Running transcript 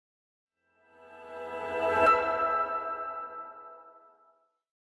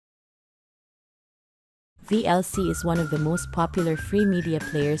VLC is one of the most popular free media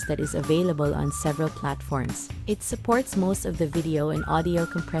players that is available on several platforms. It supports most of the video and audio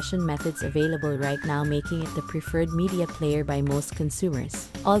compression methods available right now, making it the preferred media player by most consumers.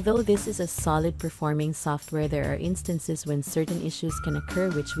 Although this is a solid performing software, there are instances when certain issues can occur,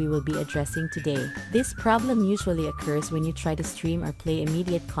 which we will be addressing today. This problem usually occurs when you try to stream or play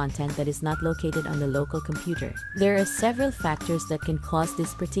immediate content that is not located on the local computer. There are several factors that can cause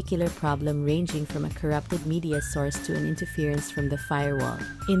this particular problem, ranging from a corrupted media source to an interference from the firewall.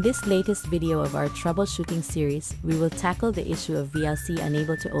 In this latest video of our troubleshooting series, we will tackle the issue of VLC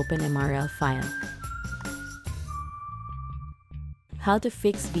unable to open MRL file. How to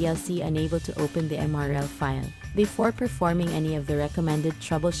fix VLC unable to open the MRL file. Before performing any of the recommended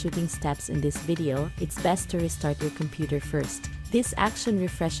troubleshooting steps in this video, it's best to restart your computer first. This action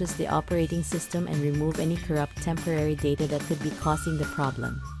refreshes the operating system and remove any corrupt temporary data that could be causing the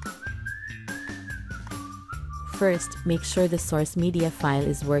problem. First, make sure the source media file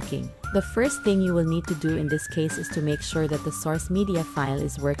is working. The first thing you will need to do in this case is to make sure that the source media file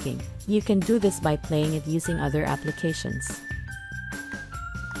is working. You can do this by playing it using other applications.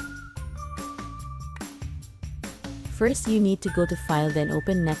 First, you need to go to File, then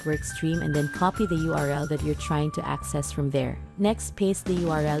open Network Stream, and then copy the URL that you're trying to access from there. Next, paste the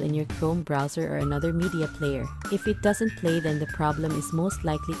URL in your Chrome browser or another media player. If it doesn't play, then the problem is most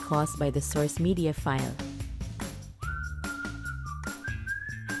likely caused by the source media file.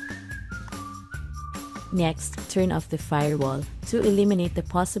 Next, turn off the firewall. To eliminate the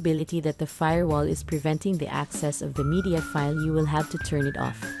possibility that the firewall is preventing the access of the media file, you will have to turn it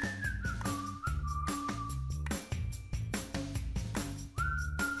off.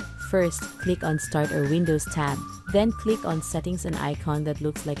 First, click on Start or Windows tab. Then click on Settings, an icon that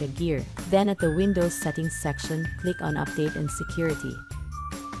looks like a gear. Then at the Windows Settings section, click on Update and Security.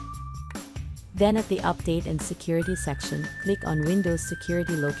 Then at the Update and Security section, click on Windows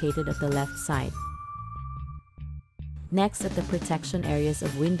Security located at the left side. Next, at the protection areas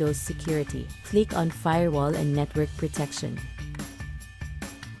of Windows Security, click on Firewall and Network Protection.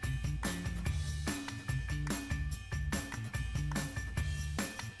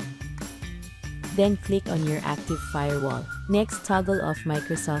 Then click on your active firewall. Next, toggle off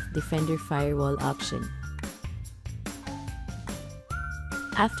Microsoft Defender Firewall option.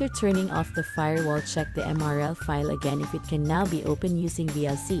 After turning off the firewall, check the MRL file again if it can now be opened using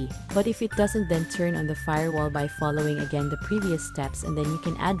VLC. But if it doesn't, then turn on the firewall by following again the previous steps, and then you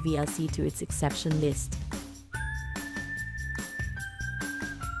can add VLC to its exception list.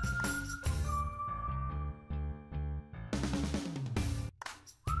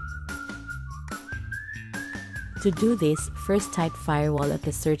 To do this, first type firewall at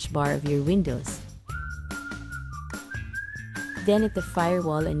the search bar of your Windows. Then at the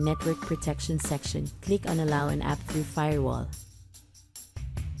Firewall and Network Protection section, click on Allow an app through firewall.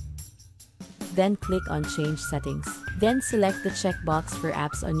 Then click on Change Settings. Then select the checkbox for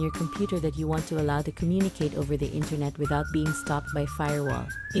apps on your computer that you want to allow to communicate over the internet without being stopped by firewall.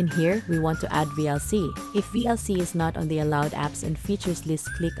 In here, we want to add VLC. If VLC is not on the allowed apps and features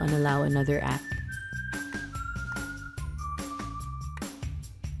list, click on Allow another app.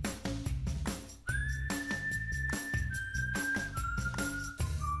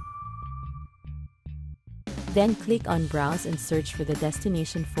 Then click on Browse and search for the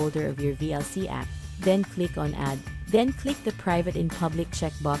destination folder of your VLC app. Then click on Add. Then click the Private and Public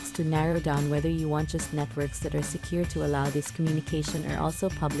checkbox to narrow down whether you want just networks that are secure to allow this communication, or also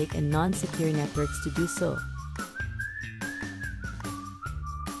public and non-secure networks to do so.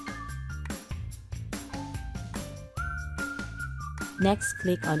 Next,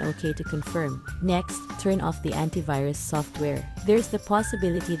 click on OK to confirm. Next, turn off the antivirus software. There's the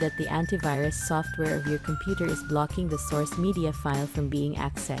possibility that the antivirus software of your computer is blocking the source media file from being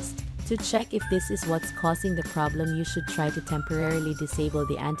accessed. To check if this is what's causing the problem, you should try to temporarily disable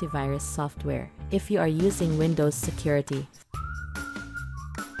the antivirus software. If you are using Windows Security,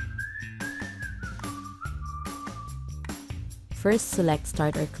 first select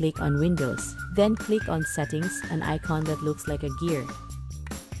Start or click on Windows. Then click on Settings, an icon that looks like a gear.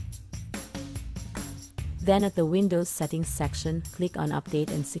 Then at the Windows Settings section, click on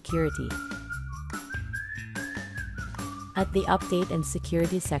Update and Security. At the Update and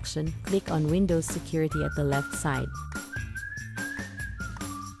Security section, click on Windows Security at the left side.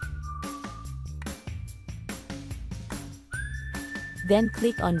 Then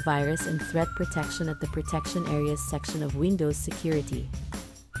click on Virus and Threat Protection at the Protection Areas section of Windows Security.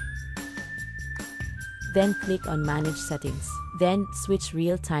 Then click on Manage Settings. Then switch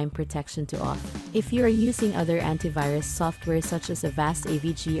Real-Time Protection to off. If you are using other antivirus software such as Avast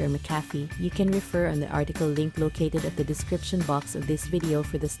AVG or McAfee, you can refer on the article link located at the description box of this video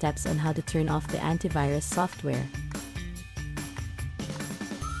for the steps on how to turn off the antivirus software.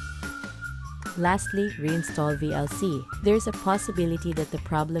 Lastly, reinstall VLC. There's a possibility that the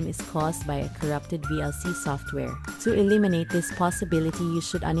problem is caused by a corrupted VLC software. To eliminate this possibility, you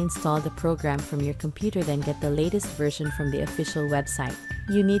should uninstall the program from your computer, then get the latest version from the official website.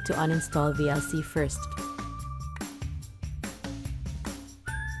 You need to uninstall VLC first.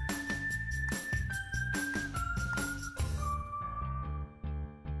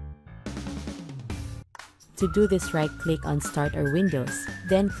 To do this, right-click on Start or Windows,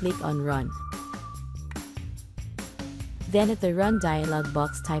 then click on Run. Then at the Run dialog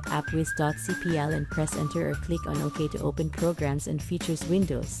box, type appwiz.cpl and press Enter or click on OK to open Programs and Features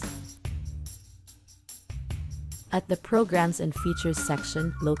Windows. At the Programs and Features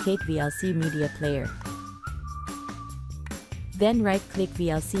section, locate VLC Media Player. Then right-click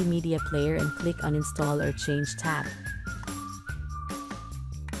VLC Media Player and click on Install or Change tab.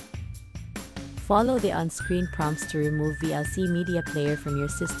 Follow the on-screen prompts to remove VLC Media Player from your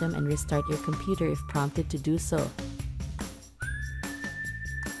system and restart your computer if prompted to do so.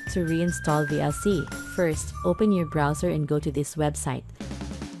 To reinstall VLC, first, open your browser and go to this website.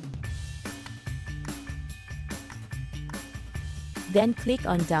 Then click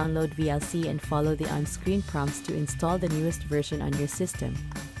on Download VLC and follow the on-screen prompts to install the newest version on your system.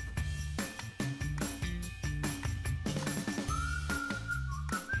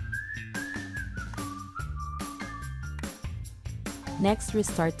 Next,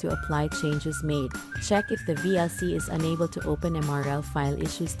 restart to apply changes made. Check if the VLC is unable to open. MRL file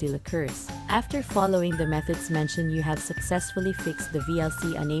issue still occurs. After following the methods mentioned, you have successfully fixed the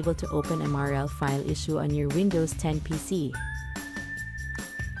VLC unable to open MRL file issue on your Windows 10 PC.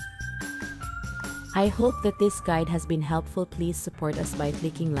 I hope that this guide has been helpful. Please support us by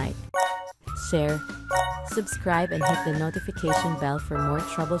clicking like, share, subscribe and hit the notification bell for more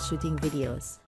troubleshooting videos.